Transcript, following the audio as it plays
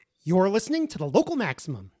You're listening to The Local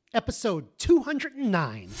Maximum, episode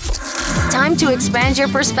 209. Time to expand your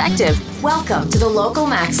perspective. Welcome to The Local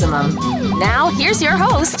Maximum. Now, here's your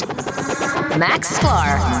host, Max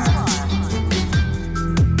Sklar.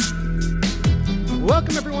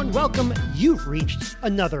 Welcome, everyone. Welcome. You've reached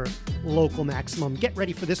another Local Maximum. Get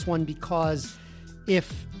ready for this one because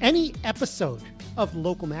if any episode of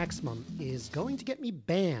Local Maximum is going to get me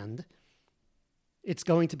banned, it's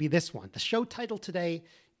going to be this one. The show title today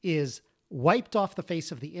is Wiped Off the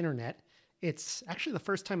Face of the Internet. It's actually the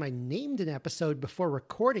first time I named an episode before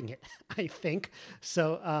recording it, I think.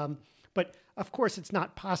 So, but of course it's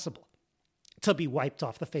not possible to be wiped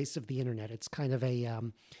off the face of the internet. It's kind of a,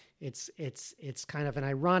 it's kind of an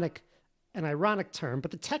ironic term, but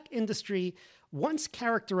the tech industry, once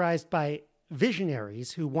characterized by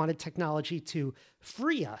visionaries who wanted technology to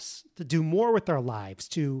free us, to do more with our lives,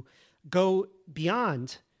 to go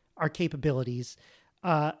beyond our capabilities,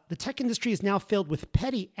 the tech industry is now filled with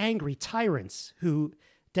petty, angry tyrants who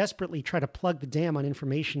desperately try to plug the dam on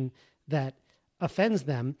information that offends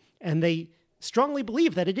them. And they strongly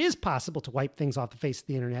believe that it is possible to wipe things off the face of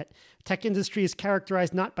the internet. Tech industry is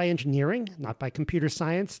characterized not by engineering, not by computer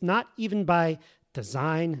science, not even by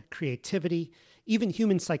design, creativity. Even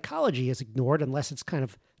human psychology is ignored unless it's kind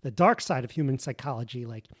of the dark side of human psychology,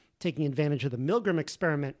 like taking advantage of the Milgram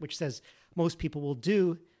experiment, which says most people will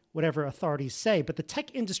do whatever authorities say. But the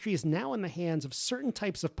tech industry is now in the hands of certain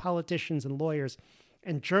types of politicians and lawyers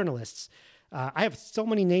and journalists. I have so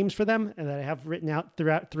many names for them that I have written out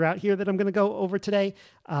throughout here that I'm going to go over today.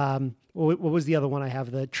 What was the other one I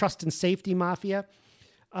have? The trust and safety mafia.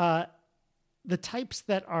 The types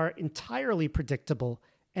that are entirely predictable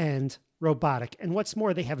and robotic. And what's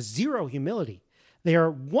more, they have zero humility. They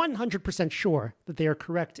are 100% sure that they are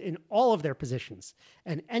correct in all of their positions.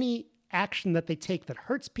 And any action that they take that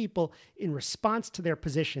hurts people in response to their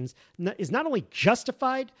positions is not only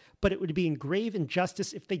justified, but it would be in grave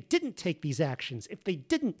injustice if they didn't take these actions, if they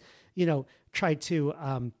didn't, try to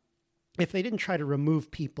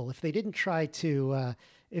remove people, if they didn't try to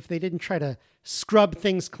scrub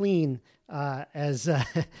things clean, as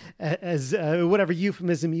whatever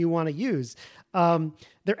euphemism you want to use.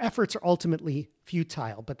 Their efforts are ultimately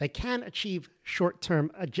futile, but they can achieve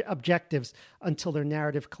short-term objectives until their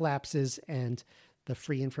narrative collapses and the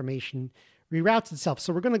free information reroutes itself.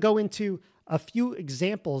 So we're going to go into a few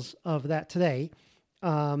examples of that today.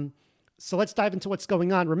 So let's dive into what's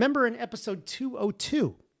going on. Remember in episode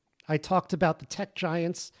 202, I talked about the tech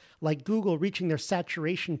giants like Google reaching their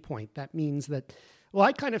saturation point. That means that, well,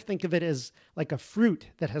 I kind of think of it as like a fruit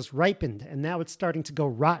that has ripened and now it's starting to go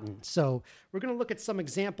rotten. So we're going to look at some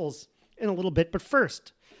examples in a little bit. But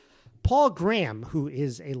first, Paul Graham, who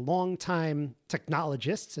is a longtime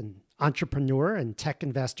technologist and entrepreneur and tech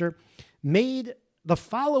investor, made the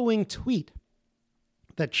following tweet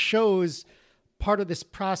that shows part of this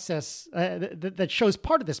process, part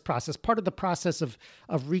of the process of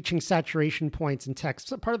reaching saturation points in tech,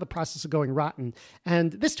 so part of the process of going rotten.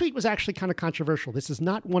 And this tweet was actually kind of controversial. This is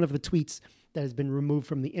not one of the tweets that has been removed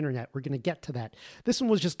from the internet. We're going to get to that. This one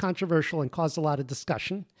was just controversial and caused a lot of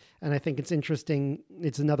discussion. And I think it's interesting.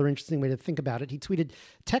 It's another interesting way to think about it. He tweeted,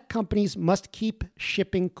 "Tech companies must keep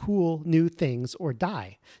shipping cool new things or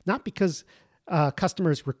die. Not because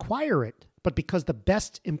customers require it, but because the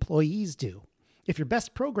best employees do. If your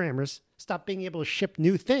best programmers stop being able to ship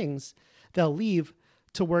new things, they'll leave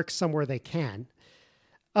to work somewhere they can."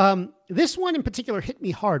 This one in particular hit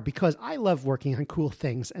me hard because I love working on cool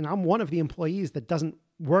things, and I'm one of the employees that doesn't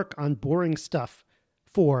work on boring stuff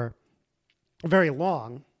for very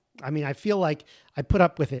long. I mean, I feel like I put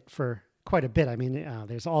up with it for quite a bit. I mean,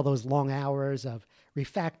 there's all those long hours of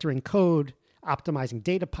refactoring code, optimizing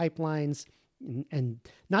data pipelines, and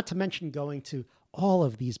not to mention going to all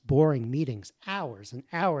of these boring meetings, hours and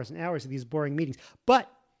hours and hours of these boring meetings.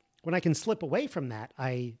 But when I can slip away from that,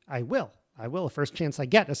 I will the first chance I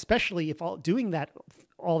get, especially if all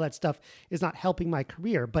that stuff is not helping my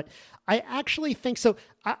career. But I actually think so.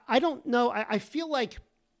 I don't know. I feel like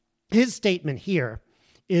his statement here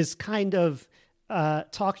is kind of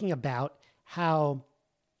talking about how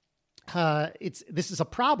this is a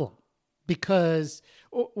problem. Because,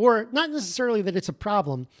 or not necessarily that it's a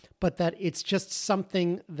problem, but that it's just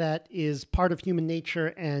something that is part of human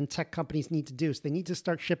nature and tech companies need to do. So they need to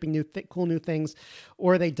start shipping cool new things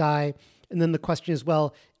or they die. And then the question is,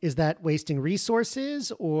 well, is that wasting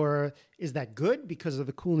resources or is that good because of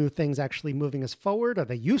the cool new things actually moving us forward? Are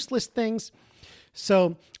they useless things?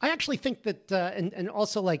 So I actually think that, and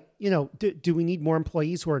also like, do we need more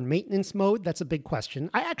employees who are in maintenance mode? That's a big question.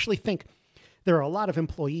 I actually think there are a lot of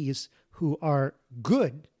employees who are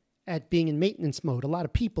good at being in maintenance mode. A lot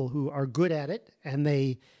of people who are good at it and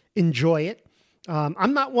they enjoy it.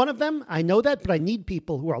 I'm not one of them. I know that, but I need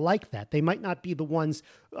people who are like that. They might not be the ones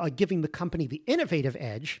giving the company the innovative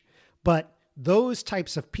edge, but those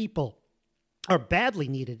types of people are badly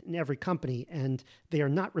needed in every company, and they are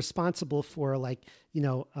not responsible for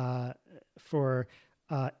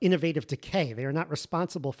innovative decay. They are not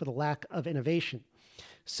responsible for the lack of innovation.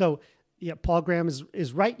 So yeah, Paul Graham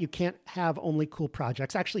is right. You can't have only cool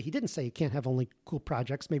projects. Actually, he didn't say you can't have only cool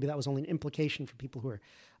projects. Maybe that was only an implication for people who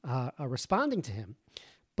are responding to him.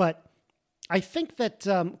 But I think that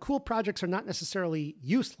cool projects are not necessarily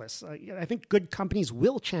useless. I think good companies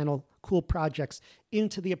will channel cool projects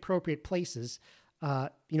into the appropriate places. I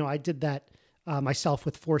did that myself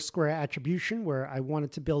with Foursquare Attribution, where I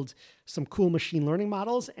wanted to build some cool machine learning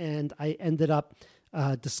models, and I ended up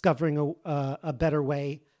discovering a better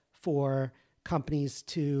way for companies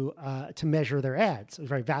to measure their ads. It was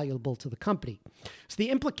very valuable to the company. So the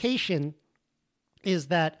implication is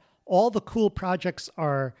that all the cool projects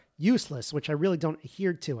are useless, which I really don't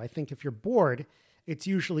adhere to. I think if you're bored, it's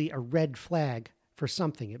usually a red flag for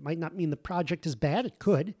something. It might not mean the project is bad. It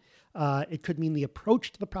could. It could mean the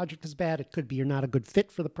approach to the project is bad. It could be you're not a good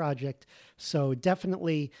fit for the project. So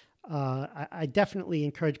definitely, I definitely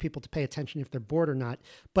encourage people to pay attention if they're bored or not.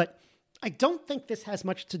 But I don't think this has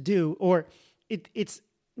much to do, or it's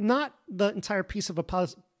not the entire piece of the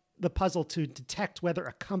puzzle to detect whether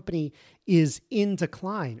a company is in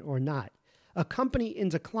decline or not. A company in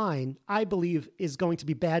decline, I believe, is going to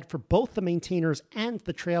be bad for both the maintainers and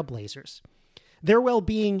the trailblazers. Their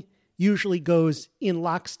well-being usually goes in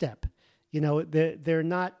lockstep. They're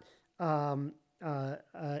not. You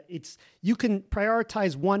can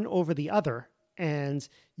prioritize one over the other, and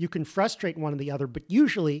you can frustrate one or the other. But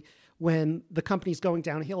usually, when the company's going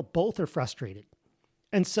downhill, both are frustrated,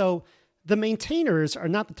 and so the maintainers are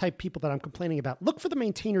not the type of people that I'm complaining about. Look for the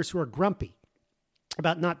maintainers who are grumpy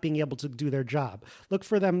about not being able to do their job. Look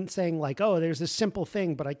for them saying like, oh, there's this simple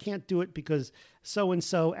thing, but I can't do it because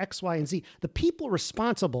so-and-so, X, Y, and Z. The people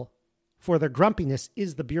responsible for their grumpiness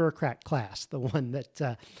is the bureaucrat class, the one that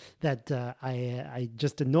I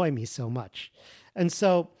just annoy me so much. And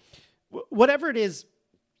so whatever it is,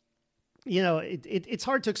 it's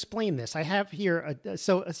hard to explain this. I have here,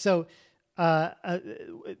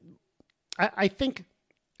 I think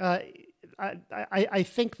I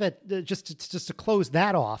think that just to close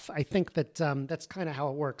that off, I think that that's kind of how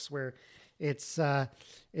it works, where it's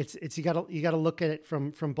you gotta look at it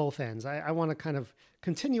from both ends. I want to kind of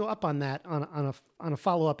continue up on that on a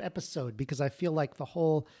follow-up episode, because I feel like the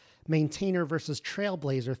whole maintainer versus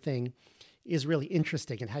trailblazer thing is really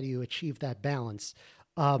interesting, and how do you achieve that balance?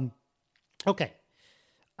 Okay,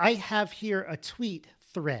 I have here a tweet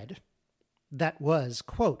thread that was,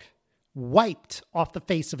 quote, wiped off the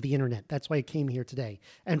face of the internet. That's why I came here today.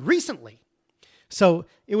 And recently. So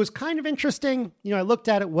it was kind of interesting. I looked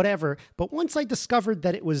at it, whatever. But once I discovered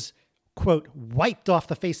that it was, quote, wiped off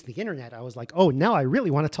the face of the internet, I was like, oh, now I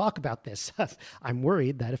really want to talk about this. I'm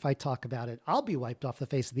worried that if I talk about it, I'll be wiped off the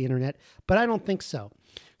face of the internet. But I don't think so.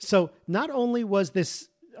 So not only was this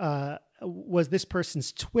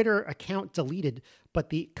person's Twitter account deleted, but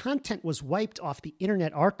the content was wiped off the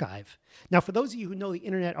Internet Archive. Now, for those of you who know the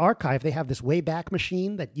Internet Archive, they have this Wayback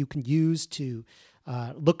Machine that you can use to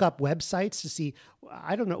look up websites to see.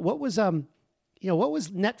 I don't know, what was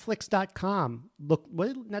Netflix.com what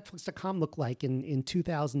did Netflix.com look like in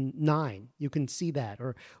 2009? You can see that.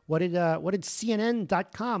 Or what did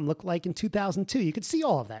CNN.com look like in 2002? You could see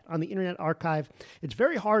all of that on the Internet Archive. It's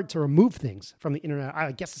very hard to remove things from the Internet.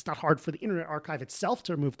 I guess it's not hard for the Internet Archive itself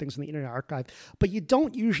to remove things from the Internet Archive, but you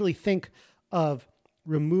don't usually think of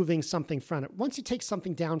removing something from it. Once you take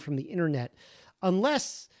something down from the Internet,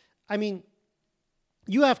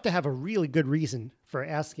 you have to have a really good reason for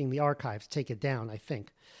asking the archive to take it down, I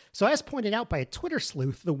think. So as pointed out by a Twitter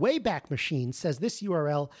sleuth, the Wayback Machine says this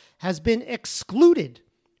URL has been excluded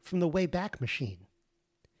from the Wayback Machine.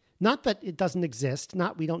 Not that it doesn't exist,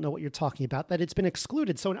 not we don't know what you're talking about, that it's been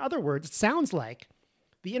excluded. So in other words, it sounds like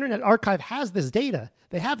the Internet Archive has this data.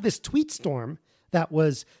 They have this tweet storm that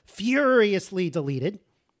was furiously deleted,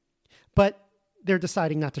 but they're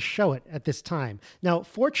deciding not to show it at this time. Now,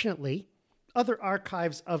 fortunately, other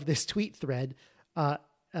archives of this tweet thread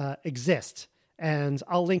exist, and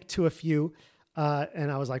I'll link to a few.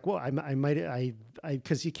 And I was like, well, I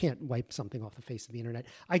because you can't wipe something off the face of the internet.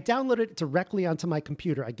 I downloaded it directly onto my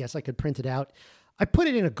computer. I guess I could print it out. I put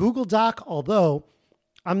it in a Google Doc, although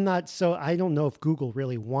I don't know if Google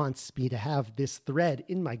really wants me to have this thread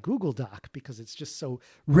in my Google Doc because it's just so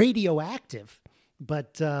radioactive.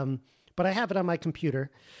 But I have it on my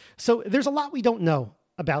computer. So there's a lot we don't know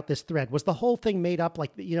about this thread. Was the whole thing made up?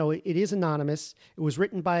 Like, it is anonymous. It was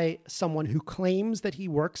written by someone who claims that he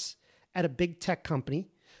works at a big tech company,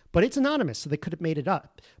 but it's anonymous, so they could have made it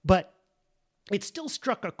up. But it still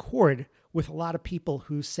struck a chord with a lot of people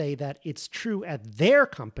who say that it's true at their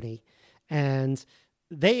company, and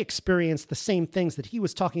they experienced the same things that he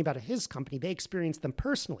was talking about at his company. They experienced them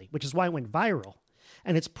personally, which is why it went viral.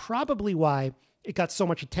 And it's probably why it got so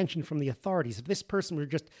much attention from the authorities. If this person were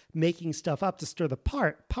just making stuff up to stir the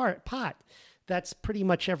pot, that's pretty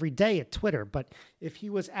much every day at Twitter. But if he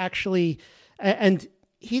was actually, and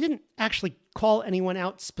he didn't actually call anyone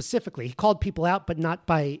out specifically. He called people out, but not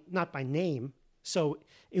by name. So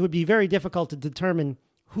it would be very difficult to determine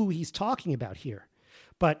who he's talking about here.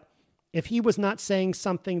 But if he was not saying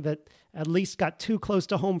something that at least got too close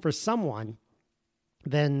to home for someone,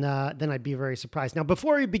 then I'd be very surprised. Now,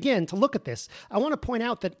 before we begin to look at this, I want to point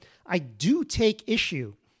out that I do take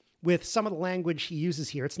issue with some of the language he uses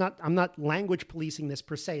here. I'm not language policing this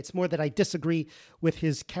per se. It's more that I disagree with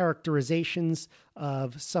his characterizations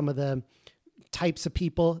of some of the types of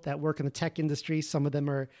people that work in the tech industry. Some of them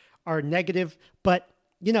are negative, but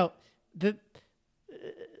the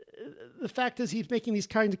fact is he's making these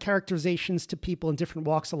kinds of characterizations to people in different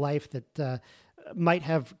walks of life that might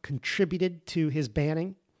have contributed to his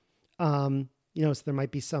banning. So there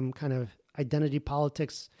might be some kind of identity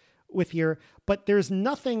politics with here, but there's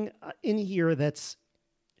nothing in here that's,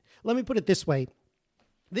 let me put it this way.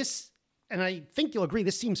 This, and I think you'll agree,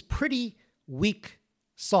 this seems pretty weak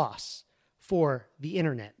sauce for the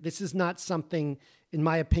internet. This is not something, in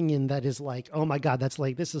my opinion, that is like, oh my God, that's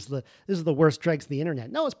like, this is the worst dregs of the internet.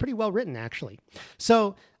 No, it's pretty well written, actually.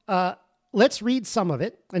 So let's read some of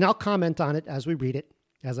it, and I'll comment on it as we read it,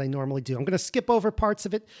 as I normally do. I'm going to skip over parts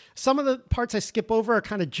of it. Some of the parts I skip over are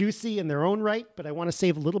kind of juicy in their own right, but I want to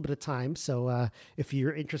save a little bit of time. So if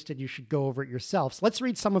you're interested, you should go over it yourselves. Let's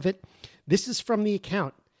read some of it. This is from the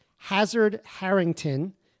account Hazard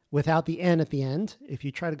Harrington, without the N at the end. If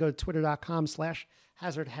you try to go to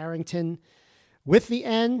twitter.com/Hazard Harrington with the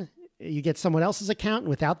N, you get someone else's account, and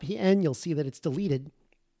without the N, you'll see that it's deleted.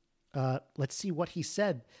 Let's see what he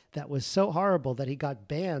said that was so horrible that he got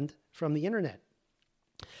banned from the internet.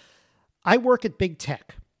 I work at big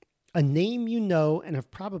tech, a name you know and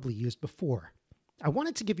have probably used before. I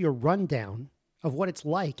wanted to give you a rundown of what it's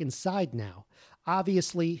like inside now.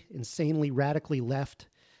 Obviously, insanely radically left,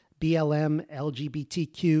 BLM,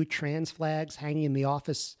 LGBTQ, trans flags hanging in the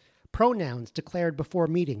office, pronouns declared before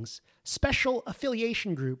meetings, special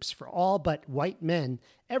affiliation groups for all but white men,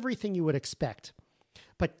 everything you would expect.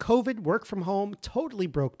 But COVID, work from home, totally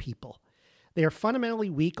broke people. They are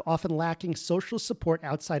fundamentally weak, often lacking social support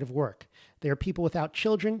outside of work. They are people without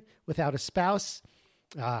children, without a spouse.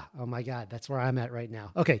 Oh my God, that's where I'm at right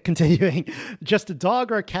now. Okay, continuing. Just a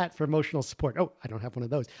dog or a cat for emotional support. Oh, I don't have one of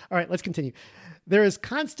those. All right, let's continue. There is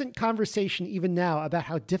constant conversation even now about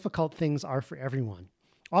how difficult things are for everyone.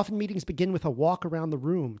 Often meetings begin with a walk around the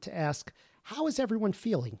room to ask, how is everyone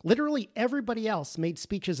feeling? Literally everybody else made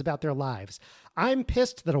speeches about their lives. I'm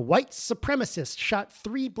pissed that a white supremacist shot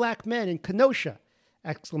 3 black men in Kenosha!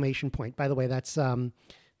 Exclamation point. By the way, that's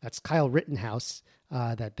Kyle Rittenhouse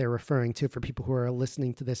that they're referring to for people who are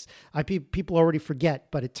listening to this. People already forget,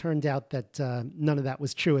 but it turned out that none of that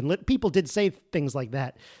was true. And people did say things like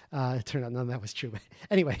that. It turned out none of that was true.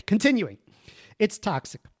 Anyway, continuing. It's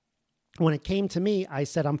toxic. When it came to me, I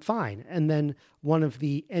said, I'm fine. And then one of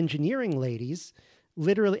the engineering ladies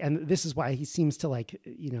literally, and this is why he seems to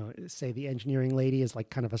say the engineering lady is like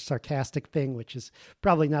kind of a sarcastic thing, which is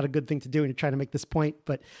probably not a good thing to do and trying to make this point.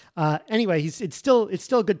 But anyway, it's still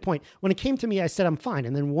a good point. When it came to me, I said, I'm fine.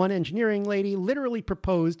 And then one engineering lady literally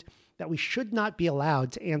proposed that we should not be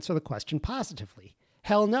allowed to answer the question positively.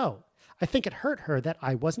 Hell no. I think it hurt her that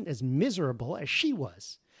I wasn't as miserable as she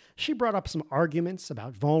was. She brought up some arguments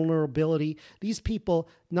about vulnerability. These people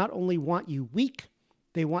not only want you weak,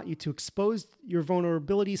 they want you to expose your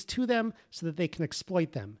vulnerabilities to them so that they can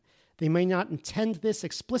exploit them. They may not intend this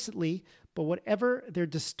explicitly, but whatever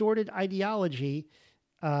distorted ideology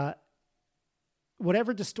they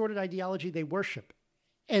worship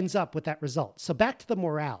ends up with that result. So back to the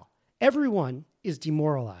morale. Everyone is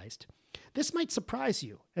demoralized. This might surprise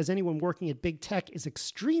you, as anyone working at big tech is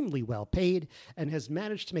extremely well paid and has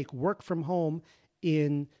managed to make work from home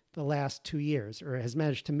in the last 2 years, or has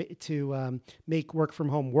managed to make work from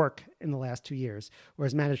home work in the last 2 years, or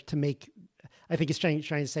has managed to make, I think he's trying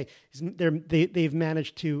to say, they've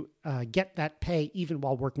managed to get that pay even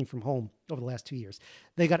while working from home over the last 2 years.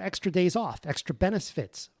 They got extra days off, extra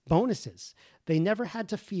benefits, bonuses. They never had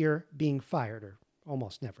to fear being fired, or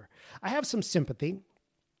almost never. I have some sympathy.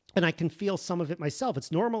 And I can feel some of it myself.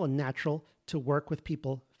 It's normal and natural to work with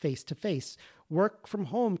people face to face. Work from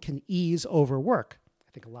home can ease overwork.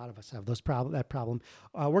 I think a lot of us have that problem.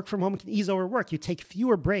 Work from home can ease overwork. You take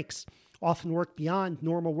fewer breaks, often work beyond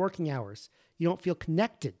normal working hours. You don't feel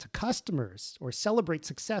connected to customers or celebrate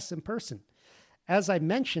success in person. As I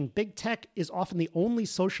mentioned, big tech is often the only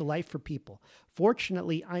social life for people.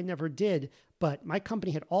 Fortunately, I never did, but my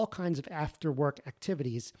company had all kinds of after-work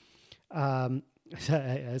activities.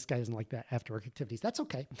 This guy doesn't like that, after-work activities. That's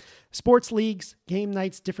okay. Sports leagues, game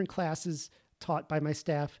nights, different classes taught by my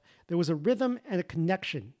staff. There was a rhythm and a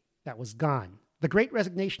connection that was gone. The Great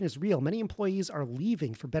Resignation is real. Many employees are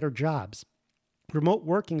leaving for better jobs. Remote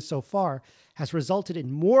working so far has resulted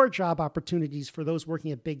in more job opportunities for those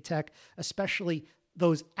working at big tech, especially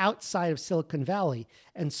those outside of Silicon Valley.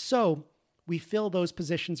 And so we fill those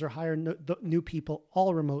positions or hire new people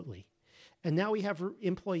all remotely. And now we have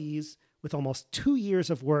employees with almost 2 years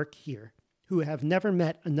of work here who have never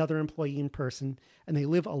met another employee in person, and they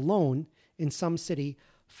live alone in some city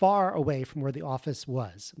far away from where the office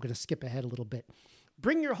was. I'm going to skip ahead a little bit.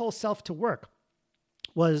 Bring your whole self to work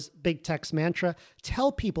was big tech's mantra.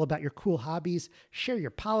 Tell people about your cool hobbies. Share your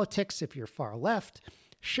politics if you're far left.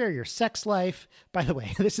 Share your sex life. By the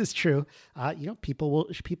way, this is true.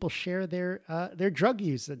 People share their drug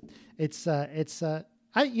use.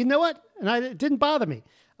 You know what? And it didn't bother me.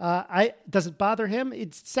 Does it bother him?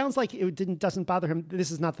 It sounds like it doesn't bother him.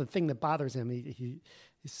 This is not the thing that bothers him.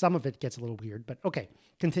 Some of it gets a little weird, but okay,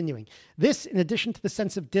 continuing. This, in addition to the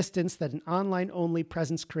sense of distance that an online-only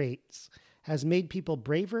presence creates, has made people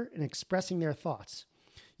braver in expressing their thoughts.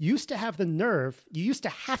 You used to have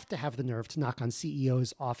to have the nerve to knock on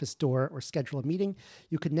CEO's office door or schedule a meeting.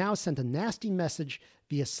 You could now send a nasty message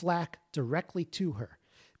via Slack directly to her.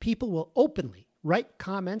 People will openly write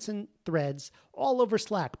comments and threads all over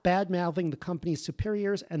Slack, bad-mouthing the company's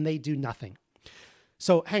superiors, and they do nothing.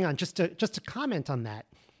 So hang on, just to comment on that,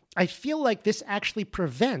 I feel like this actually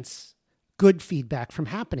prevents good feedback from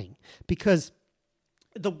happening because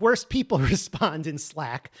the worst people respond in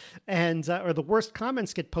Slack or the worst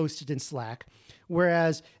comments get posted in Slack.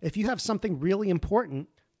 Whereas if you have something really important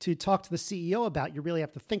to talk to the CEO about, you really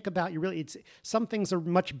have to think about, some things are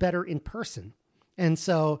much better in person. And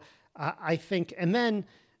so I think, and then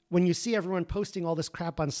when you see everyone posting all this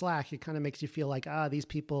crap on Slack, it kind of makes you feel like, these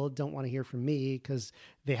people don't want to hear from me because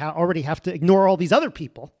they already have to ignore all these other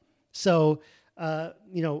people. So,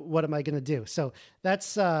 what am I going to do? So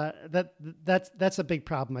that's a big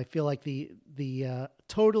problem. I feel like the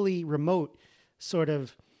totally remote sort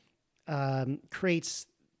of creates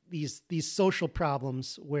these social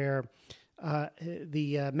problems where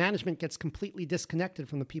the management gets completely disconnected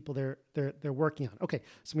from the people they're working on. Okay,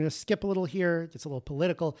 so I'm going to skip a little here. It's a little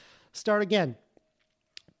political. Start again.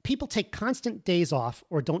 People take constant days off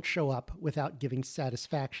or don't show up without giving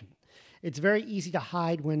satisfaction. It's very easy to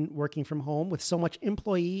hide when working from home with so much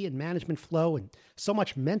employee and management flow and so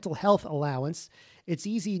much mental health allowance. It's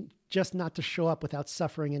easy just not to show up without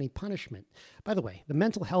suffering any punishment. By the way, the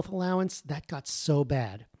mental health allowance, that got so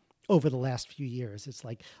bad over the last few years. It's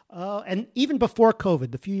like, and even before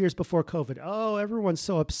COVID, the few years before COVID, everyone's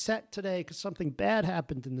so upset today because something bad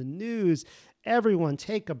happened in the news. Everyone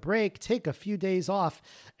take a break, take a few days off.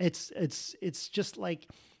 It's just like,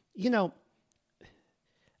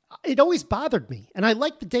 it always bothered me, and I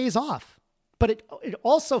liked the days off, but it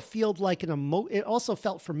also felt like it also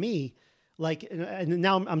felt for me like, and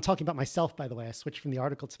now I'm talking about myself, by the way, I switched from the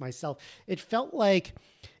article to myself. It felt like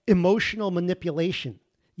emotional manipulation.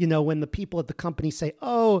 When the people at the company say,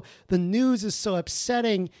 the news is so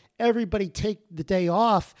upsetting, everybody take the day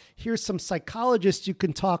off. Here's some psychologists you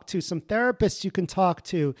can talk to, some therapists you can talk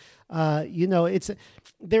to.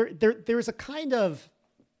 There's a kind of,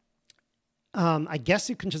 I guess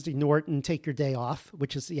you can just ignore it and take your day off,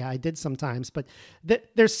 which is, I did sometimes, but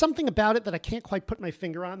there's something about it that I can't quite put my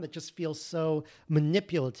finger on that just feels so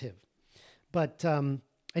manipulative. But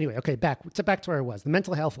anyway, okay, back to where I was, the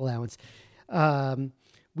mental health allowance.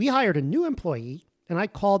 We hired a new employee, and I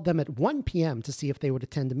called them at 1 p.m. to see if they would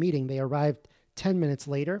attend a meeting. They arrived 10 minutes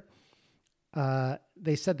later.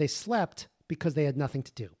 They said they slept because they had nothing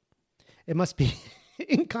to do. It must be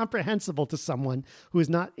incomprehensible to someone who is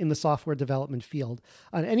not in the software development field.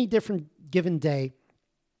 On any different given day,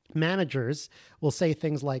 managers will say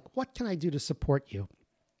things like, "What can I do to support you?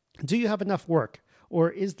 Do you have enough work? Or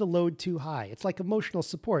is the load too high?" It's like emotional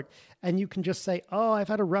support. And you can just say, "I've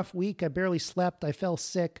had a rough week. I barely slept. I fell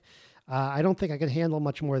sick. I don't think I can handle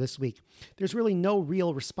much more this week." There's really no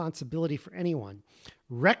real responsibility for anyone.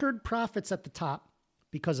 Record profits at the top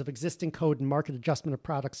because of existing code and market adjustment of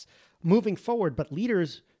products moving forward, but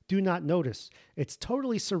leaders do not notice. It's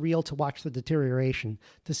totally surreal to watch the deterioration,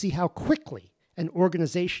 to see how quickly an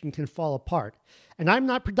organization can fall apart. And I'm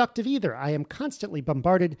not productive either. I am constantly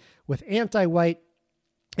bombarded with anti-white,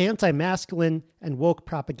 anti-masculine, and woke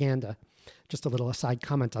propaganda. Just a little aside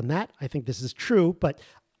comment on that. I think this is true, but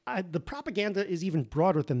the propaganda is even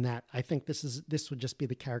broader than that. I think this would just be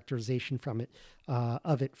the characterization from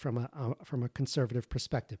a conservative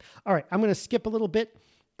perspective. All right, I'm going to skip a little bit,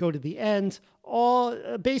 go to the end.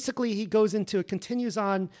 Basically, he continues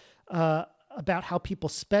on about how people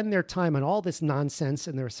spend their time on all this nonsense,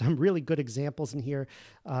 and there are some really good examples in here.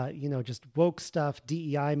 Just woke stuff,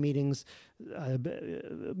 DEI meetings,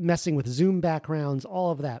 messing with Zoom backgrounds,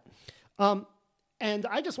 all of that. And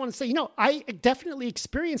I just want to say, I definitely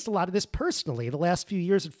experienced a lot of this personally the last few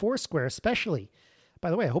years at Foursquare, especially.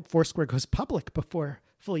 By the way, I hope Foursquare goes public before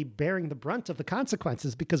fully bearing the brunt of the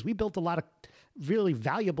consequences, because we built a lot of really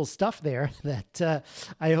valuable stuff there that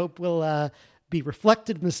I hope will be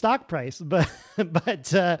reflected in the stock price. But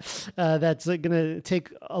that's going to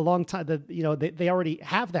take a long time. They already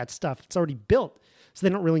have that stuff. It's already built. So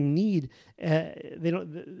they don't really need, they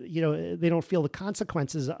don't feel the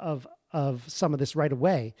consequences of some of this right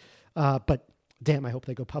away. But damn, I hope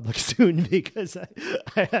they go public soon, because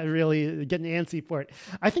I really getting antsy for it.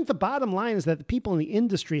 I think the bottom line is that the people in the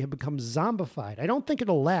industry have become zombified. I don't think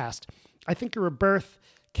it'll last. I think a rebirth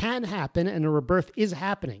can happen, and a rebirth is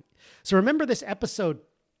happening. So remember this episode.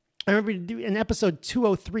 I remember in episode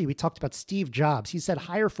 203, we talked about Steve Jobs. He said,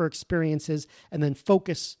 hire for experiences and then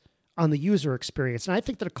focus on the user experience. And I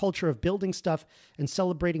think that a culture of building stuff and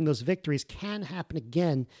celebrating those victories can happen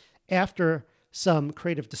again after some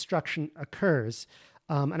creative destruction occurs.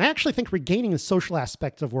 And I actually think regaining the social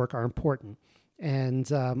aspects of work are important. And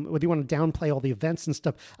whether you want to downplay all the events and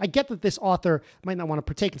stuff, I get that this author might not want to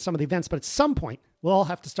partake in some of the events, but at some point we'll all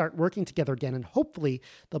have to start working together again. And hopefully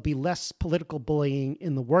there'll be less political bullying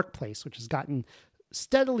in the workplace, which has gotten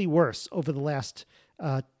steadily worse over the last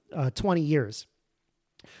 20 years.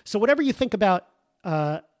 So whatever you think about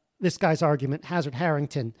this guy's argument, Hazard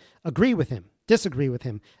Harrington, agree with him, disagree with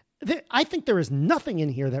him. I think there is nothing in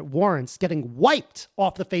here that warrants getting wiped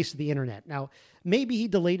off the face of the internet. Now, maybe he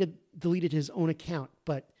deleted his own account,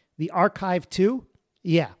 but the archive too?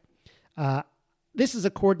 Yeah. This is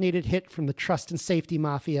a coordinated hit from the trust and safety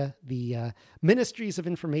mafia, the ministries of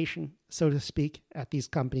information, so to speak, at these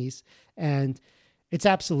companies. And it's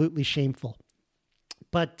absolutely shameful.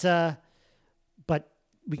 But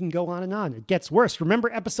we can go on and on. It gets worse. Remember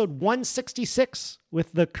episode 166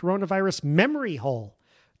 with the coronavirus memory hole?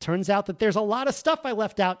 Turns out that there's a lot of stuff I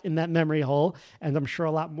left out in that memory hole, and I'm sure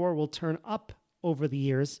a lot more will turn up over the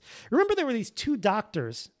years. Remember, there were these two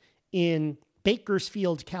doctors in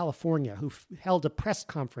Bakersfield, California, who held a press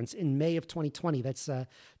conference in May of 2020. That's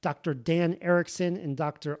Dr. Dan Erickson and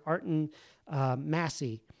Dr. Arten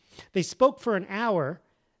Massey. They spoke for an hour.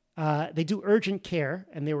 They do urgent care,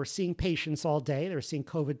 and they were seeing patients all day. They were seeing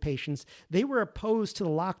COVID patients. They were opposed to the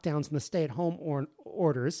lockdowns and the stay-at-home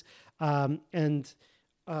orders.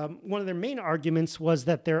 One of their main arguments was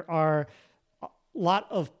that there are a lot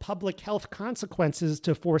of public health consequences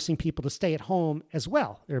to forcing people to stay at home as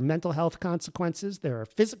well. There are mental health consequences. There are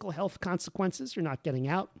physical health consequences. You're not getting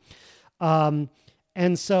out. And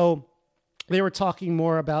so they were talking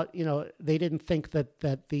more about, they didn't think that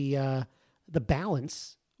the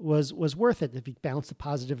balance was worth it, if you balance the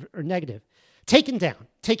positive or negative. Taken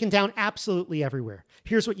down absolutely everywhere.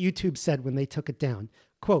 Here's what YouTube said when they took it down.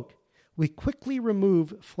 Quote, "We quickly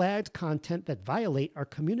remove flagged content that violate our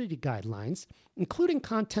community guidelines, including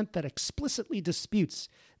content that explicitly disputes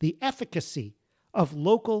the efficacy of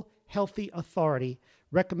local healthy authority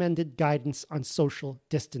recommended guidance on social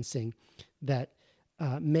distancing that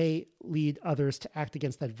may lead others to act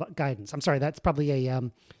against that guidance." I'm sorry, that's probably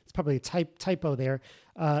a typo there.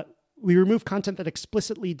 We remove content that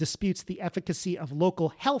explicitly disputes the efficacy of local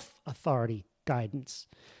health authority guidance.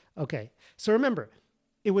 Okay, so remember,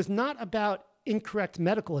 it was not about incorrect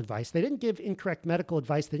medical advice. They didn't give incorrect medical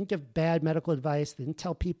advice. They didn't give bad medical advice. They didn't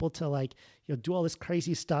tell people to do all this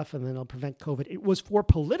crazy stuff and then it'll prevent COVID. It was for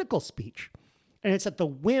political speech. And it's at the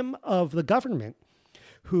whim of the government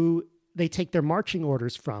who they take their marching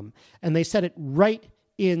orders from. And they said it right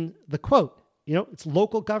in the quote. It's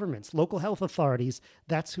local governments, local health authorities.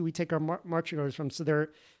 That's who we take our marching orders from. So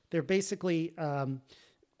they're basically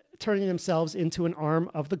turning themselves into an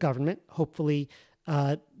arm of the government. Hopefully,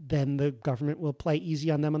 then the government will play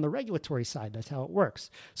easy on them on the regulatory side. That's how it works.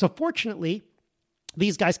 So fortunately,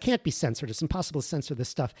 these guys can't be censored. It's impossible to censor this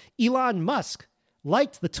stuff. Elon Musk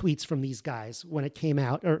liked the tweets from these guys when it came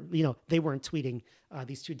out, or, they weren't tweeting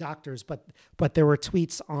these two doctors, but there were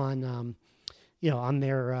tweets on, on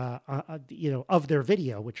their, of their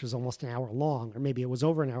video, which was almost an hour long, or maybe it was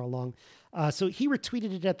over an hour long. So he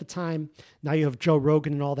retweeted it at the time. Now you have Joe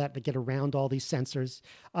Rogan and all that get around all these censors.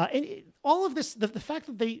 All of this, the fact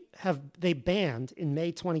that they banned in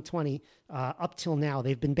May 2020 up till now,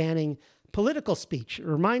 they've been banning political speech. It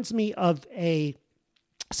reminds me of a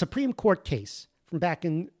Supreme Court case from back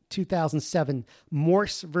in 2007,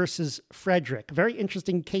 Morse versus Frederick. Very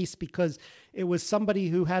interesting case because it was somebody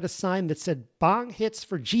who had a sign that said "Bong hits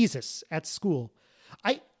for Jesus" at school.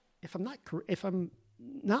 If I'm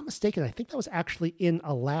not mistaken, I think that was actually in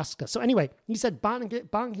Alaska. So anyway, he said "Bong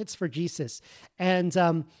hits for Jesus," and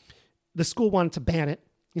the school wanted to ban it.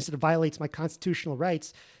 He said it violates my constitutional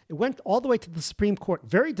rights. It went all the way to the Supreme Court.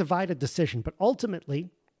 Very divided decision, but ultimately,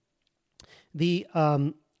 the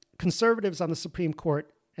conservatives on the Supreme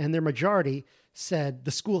Court and their majority said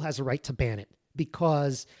the school has a right to ban it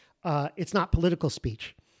because it's not political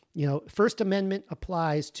speech. First Amendment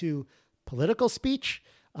applies to political speech.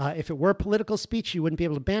 If it were political speech, you wouldn't be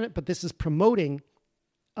able to ban it, but this is promoting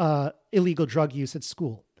illegal drug use at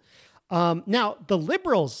school. Now, the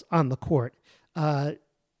liberals on the court,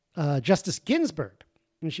 Justice Ginsburg,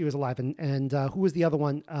 when she was alive, and who was the other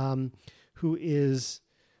one who is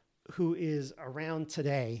around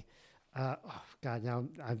today? Oh God! Now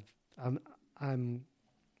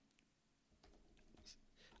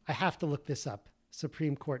I have to look this up.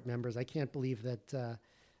 Supreme Court members. I can't believe that.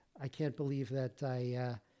 I can't believe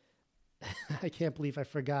I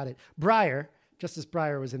forgot it. Justice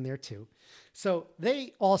Breyer was in there too. So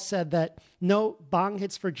they all said that no, bong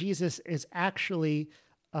hits for Jesus is actually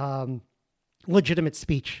legitimate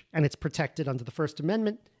speech, and it's protected under the First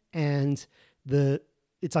Amendment, and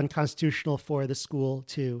it's unconstitutional for the school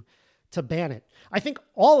to ban it. I think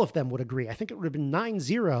all of them would agree. I think it would have been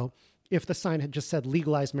 9-0 if the sign had just said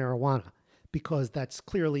legalize marijuana, because that's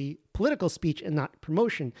clearly political speech and not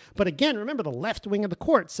promotion. But again, remember, the left wing of the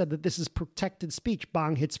court said that this is protected speech,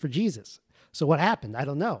 bong hits for Jesus. So what happened? I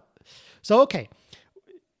don't know. So, okay,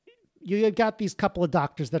 you got these couple of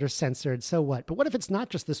doctors that are censored, so what? But what if it's not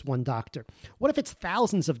just this one doctor? What if it's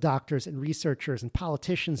thousands of doctors and researchers and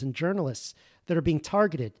politicians and journalists that are being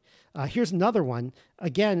targeted? Here's another one.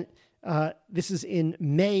 Again, this is in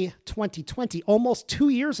May 2020, almost 2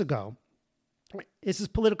 years ago. This is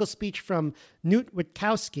political speech from Newt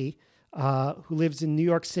Witkowski, who lives in New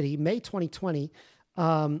York City, May 2020.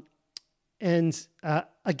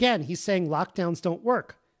 Again, he's saying lockdowns don't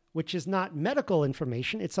work, which is not medical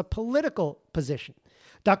information. It's a political position.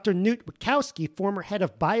 Dr. Newt Witkowski, former head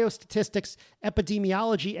of biostatistics,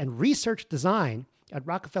 epidemiology, and research design at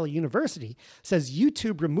Rockefeller University, says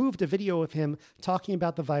YouTube removed a video of him talking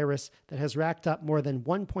about the virus that has racked up more than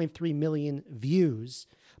 1.3 million views.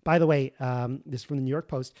 By the way, this is from the New York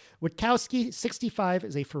Post. Witkowski, 65,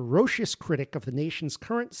 is a ferocious critic of the nation's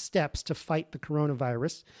current steps to fight the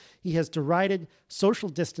coronavirus. He has derided social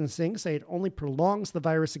distancing, saying it only prolongs the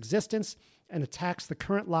virus' existence, and attacks the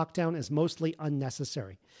current lockdown as mostly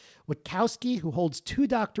unnecessary. Witkowski, who holds 2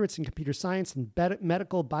 doctorates in computer science and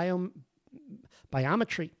medical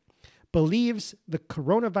biometry, believes the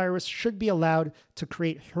coronavirus should be allowed to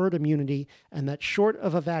create herd immunity, and that short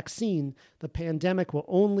of a vaccine, the pandemic will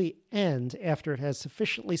only end after it has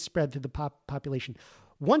sufficiently spread through the population.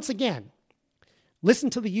 Once again, listen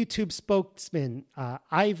to the YouTube spokesman,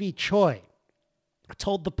 Ivy Choi,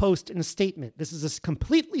 told the Post in a statement. This is a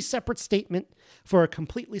completely separate statement for a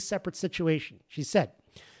completely separate situation. She said,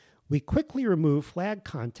 "We quickly remove flag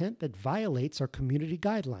content that violates our community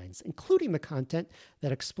guidelines, including the content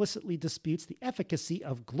that explicitly disputes the efficacy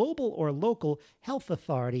of global or local health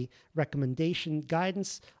authority recommendation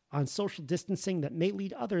guidance on social distancing that may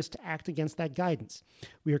lead others to act against that guidance.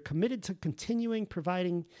 We are committed to continue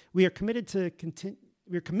providing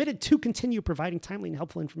timely and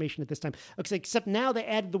helpful information at this time." Okay, except now they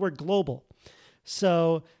added the word global.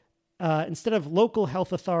 So instead of local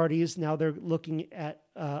health authorities, now they're looking at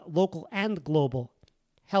local and global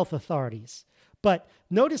health authorities. But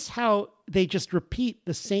notice how they just repeat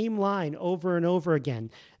the same line over and over again.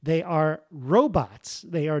 They are robots.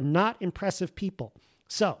 They are not impressive people.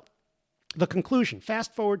 So the conclusion,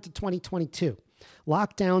 fast forward to 2022.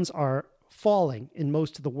 Lockdowns are falling in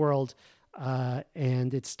most of the world,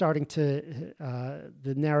 and it's starting to,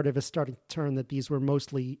 the narrative is starting to turn that these were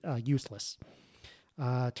mostly useless.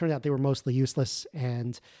 Turned out they were mostly useless,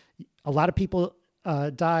 and a lot of people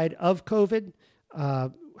died of COVID.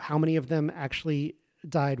 How many of them actually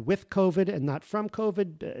died with COVID and not from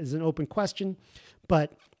COVID is an open question.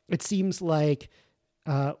 But it seems like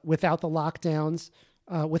without the lockdowns,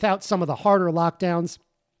 without some of the harder lockdowns,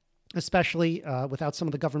 especially without some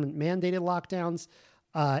of the government mandated lockdowns,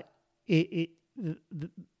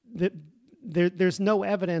 there's no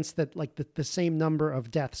evidence that like the same number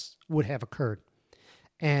of deaths would have occurred,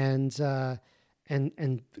 and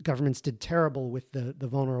governments did terrible with the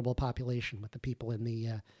vulnerable population, with the people in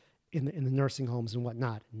the nursing homes and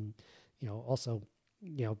whatnot, and also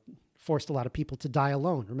forced a lot of people to die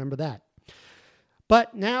alone. Remember that.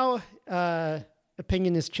 But now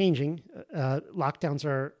opinion is changing. Lockdowns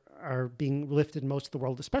are being lifted in most of the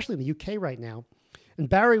world, especially in the UK right now. And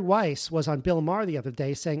Barry Weiss was on Bill Maher the other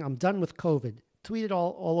day saying, "I'm done with COVID." Tweeted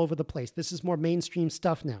all over the place. This is more mainstream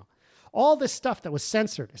stuff now. All this stuff that was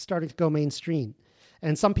censored is starting to go mainstream.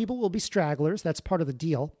 And some people will be stragglers. That's part of the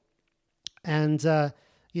deal. And, on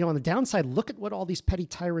the downside, look at what all these petty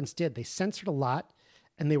tyrants did. They censored a lot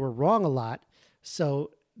and they were wrong a lot.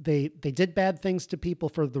 So they did bad things to people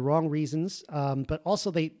for the wrong reasons. But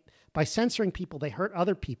also by censoring people, they hurt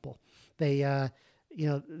other people. They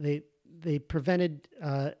prevented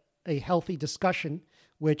a healthy discussion,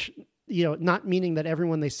 which, not meaning that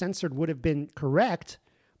everyone they censored would have been correct,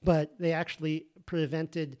 but they actually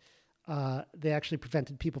prevented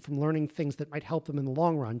people from learning things that might help them in the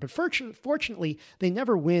long run. But fortunately, they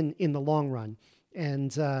never win in the long run.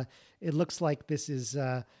 And it looks like this is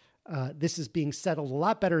being settled a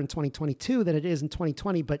lot better in 2022 than it is in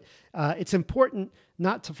 2020. But it's important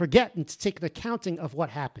not to forget and to take an accounting of what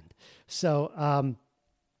happened. So,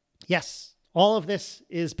 yes, all of this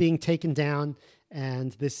is being taken down.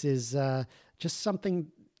 And this is just something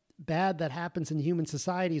bad that happens in human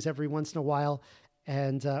societies every once in a while.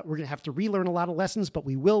 And we're going to have to relearn a lot of lessons, but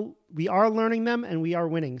we are learning them and we are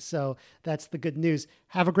winning. So that's the good news.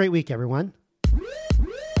 Have a great week, everyone.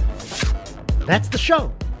 That's the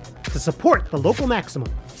show. To support the Local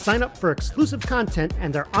Maximum, sign up for exclusive content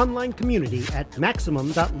and our online community at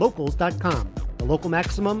maximum.locals.com. The Local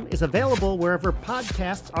Maximum is available wherever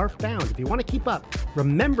podcasts are found. If you want to keep up,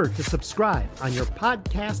 remember to subscribe on your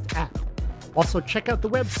podcast app. Also, check out the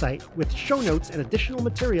website with show notes and additional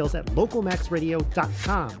materials at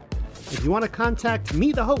localmaxradio.com. If you want to contact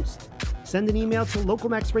me, the host, send an email to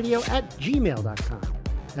localmaxradio@gmail.com.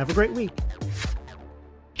 Have a great week.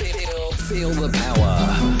 Feel the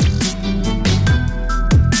power.